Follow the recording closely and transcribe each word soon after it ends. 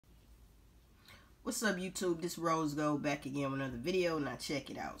What's up, YouTube? This Rose Gold back again with another video. Now check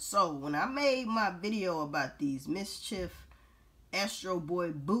it out. So when I made my video about these Mischief Astro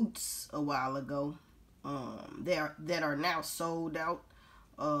Boy boots a while ago, that are now sold out,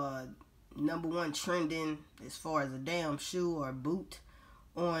 #1 trending as far as a damn shoe or boot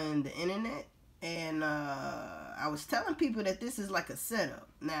on the internet, and I was telling people that this is like a setup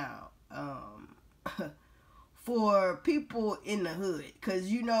now for people in the hood, because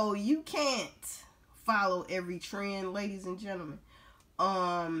you know you can't follow every trend, ladies and gentlemen.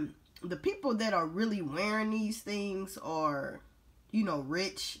 The people that are really wearing these things are, you know,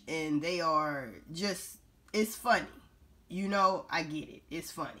 rich, and they are just, it's funny, you know. I get it,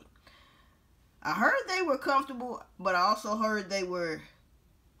 it's funny. I heard they were comfortable, but I also heard they were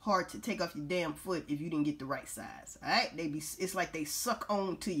hard to take off your damn foot if you didn't get the right size. All right, it's like they suck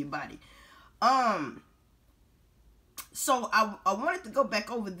on to your body. So I wanted to go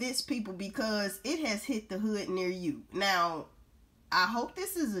back over this, people, because it has hit the hood near you. Now, I hope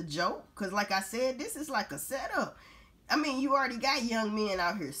this is a joke, because like I said, this is like a setup. I mean, you already got young men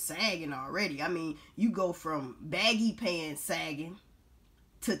out here sagging already. I mean, you go from baggy pants sagging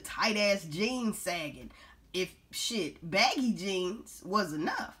to tight-ass jeans sagging. If shit, baggy jeans was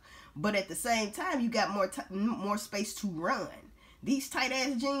enough. But at the same time, you got more space to run. These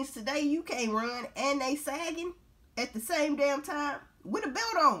tight-ass jeans today, you can't run, and they sagging at the same damn time with a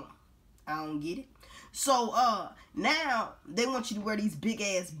belt on. I don't get it. So now they want you to wear these big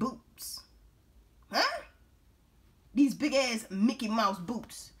ass boots. Huh? These big ass Mickey Mouse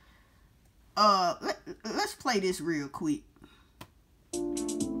boots. Let's play this real quick.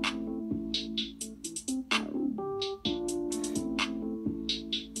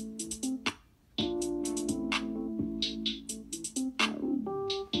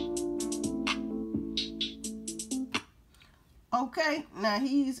 Okay, now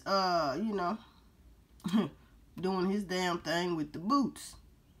he's, you know, doing his damn thing with the boots.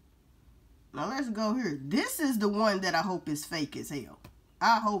 Now let's go here. This is the one that I hope is fake as hell.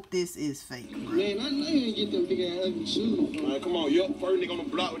 I hope this is fake, bro. Man, I know you ain't get them big ass ugly shoes. Man, come on, yup. First nigga on the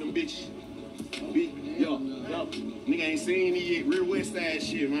block with them bitches. Yup. Nigga ain't seen me yet. Real West Side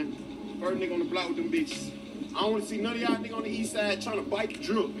shit, man. First nigga on the block with them bitches. I don't want to see none of y'all nigga on the East Side trying to bike the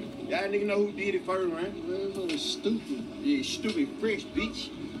drip. Y'all nigga know who did it first, man. Man, that's stupid. Yeah, stupid fresh, bitch.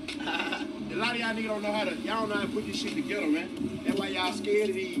 A lot of y'all niggas don't know how to, y'all don't know how to put this shit together, man. That's why y'all scared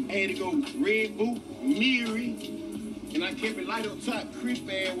of these. I had to go red boot, mirrory, and I kept it light up top, crisp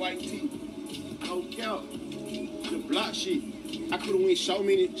ass white tee. No count. The block shit. I could have went so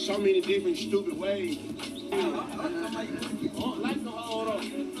many different stupid ways. Like the hold up.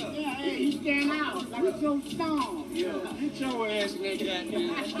 Yeah, hey, you stand out like a Joe Stone. Yeah, get your ass in that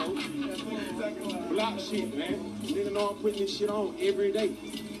goddamn block shit, man. Nigga know I'm putting this shit on every day.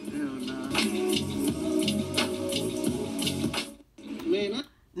 Man,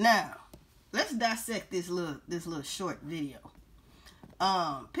 Now, let's dissect this little short video.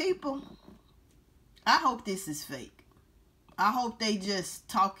 People, I hope this is fake. I hope they just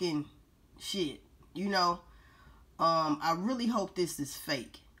talking shit, you know. I really hope this is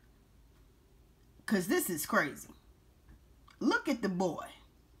fake, cause this is crazy. Look at the boy.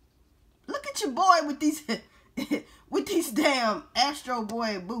 Look at your boy with these with these damn Astro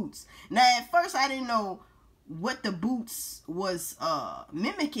Boy boots. Now, at first I didn't know what the boots was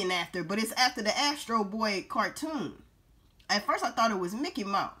mimicking after, but it's after the Astro Boy cartoon. At first I thought it was Mickey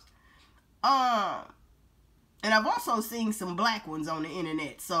Mouse. And I've also seen some black ones on the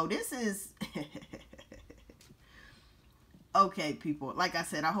internet. So this is okay, people. Like I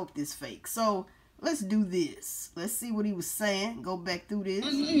said, I hope this fake. So let's do this. Let's see what he was saying. Go back through this.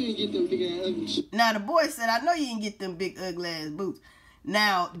 I know you ain't get them big ass ugly shoes. Now the boy said, I know you didn't get them big ugly ass boots.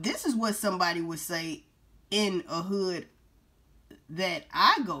 Now this is what somebody would say in a hood that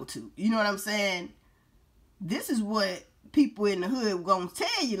I go to. You know what I'm saying? This is what people in the hood gonna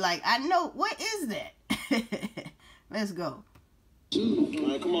tell you. Like, I know, what is that? Let's go.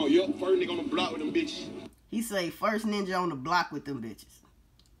 Man, come on, yup. First nigga on the block with them bitches. He say first ninja on the block with them bitches.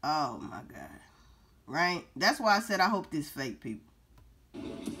 Oh my god. Right? That's why I said I hope this fake, people.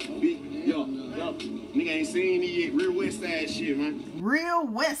 Yup. Nigga ain't seen me yet. Real West Side shit, man. Real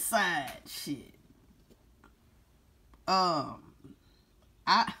West Side shit.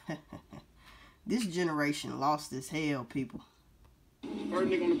 This generation lost as hell, people. First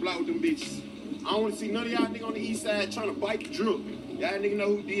nigga on the block with them bitches. I don't want to see none of y'all nigga on the East Side trying to bike the drip. Y'all nigga know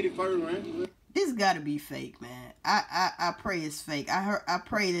who did it first, man. This gotta be fake, man. I pray it's fake. I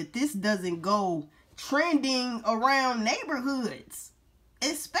pray that this doesn't go trending around neighborhoods,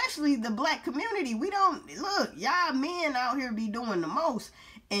 especially the black community. We don't, look, y'all men out here be doing the most,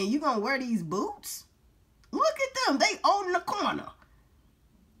 and you gonna wear these boots? Look at them. They on the corner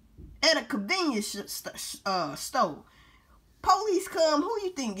at a convenience store. Police come. Who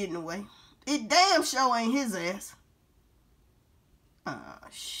you think getting away? It damn sure ain't his ass.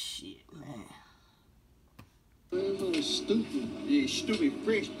 Shit, man. Stupid. Yeah, stupid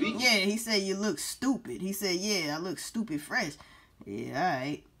fresh bitch. Yeah, he said you look stupid. He said, yeah, I look stupid fresh. Yeah,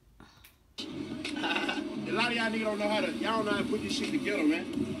 alright. A lot of y'all niggas don't know how to put this shit together,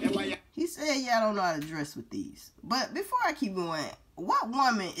 man. That's why y'all. He said y'all don't know how to dress with these. But before I keep going, what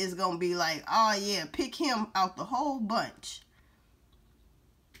woman is gonna be like, oh yeah, pick him out the whole bunch?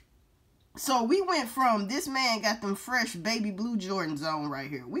 So we went from, this man got them fresh baby blue Jordans on right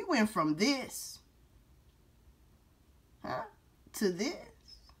here. We went from this, to this.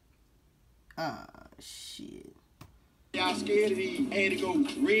 Shit. Y'all scared of these? Had to go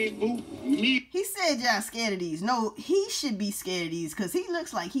red boot, me. He said y'all scared of these. No, he should be scared of these because he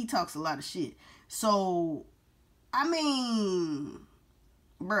looks like he talks a lot of shit. So, I mean,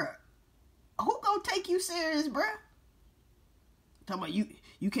 bruh, who gonna take you serious, bruh? Talking about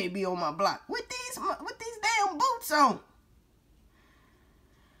you can't be on my block with these damn boots on.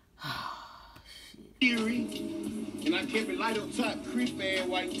 Theory, and I kept it light up top, crisp ass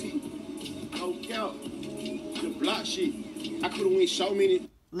white tee. No doubt. The block shit. I could have went so many.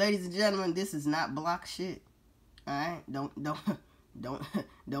 Ladies and gentlemen, this is not block shit. Alright? Don't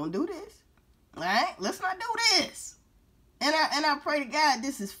do this. Alright? Let's not do this. And I pray to God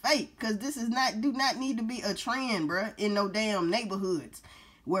this is fake. Cause this is do not need to be a trend, bruh, in no damn neighborhoods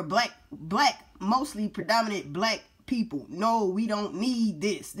where black mostly predominant black people. No, we don't need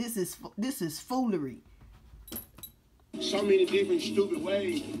this. This is foolery. So many different stupid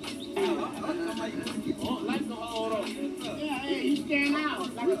ways. Yeah, hey, you stand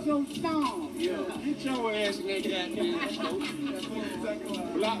out like a Joe Stone. Yeah, get your ass in that goddamn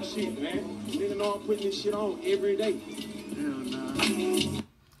stove. Block shit, man. Nigga know I'm putting this shit on every day.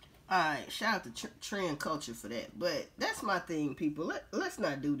 Alright, shout out to trend culture for that. But that's my thing, people. Let's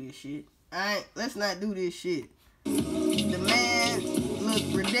not do this shit. Alright, let's not do this shit. The man look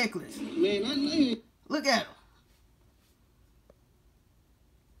ridiculous. Man, I know. Look at him.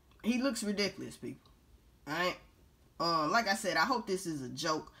 He looks ridiculous, people. Alright? Like I said, I hope this is a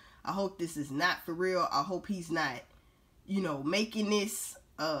joke. I hope this is not for real. I hope he's not, making this,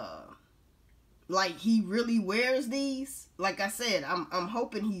 like he really wears these. Like I said, I'm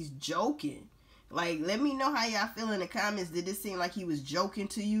hoping he's joking. Like, let me know how y'all feel in the comments. Did this seem like he was joking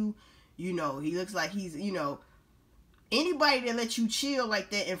to you? He looks like he's, anybody that lets you chill like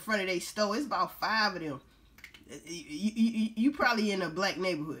that in front of their store, it's about 5 of them. You probably in a black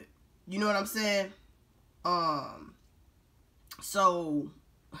neighborhood. You know what I'm saying? So,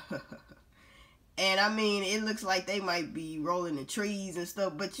 and I mean, it looks like they might be rolling the trees and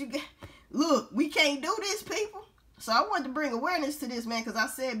stuff, but look, we can't do this, people. So I wanted to bring awareness to this, man, because I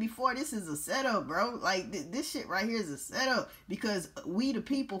said before, this is a setup, bro. Like, this shit right here is a setup, because we the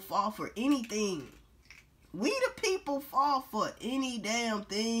people fall for anything. We the people fall for any damn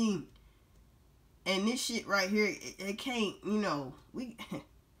thing. And this shit right here, it can't,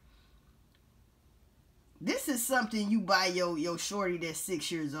 this is something you buy your shorty that's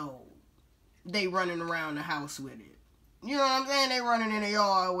 6 years old. They running around the house with it. You know what I'm saying? They running in the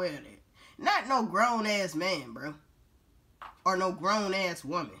yard with it. Not no grown ass man, bro. Or no grown ass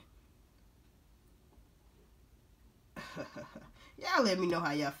woman. Y'all let me know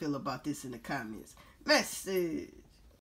how y'all feel about this in the comments. Message.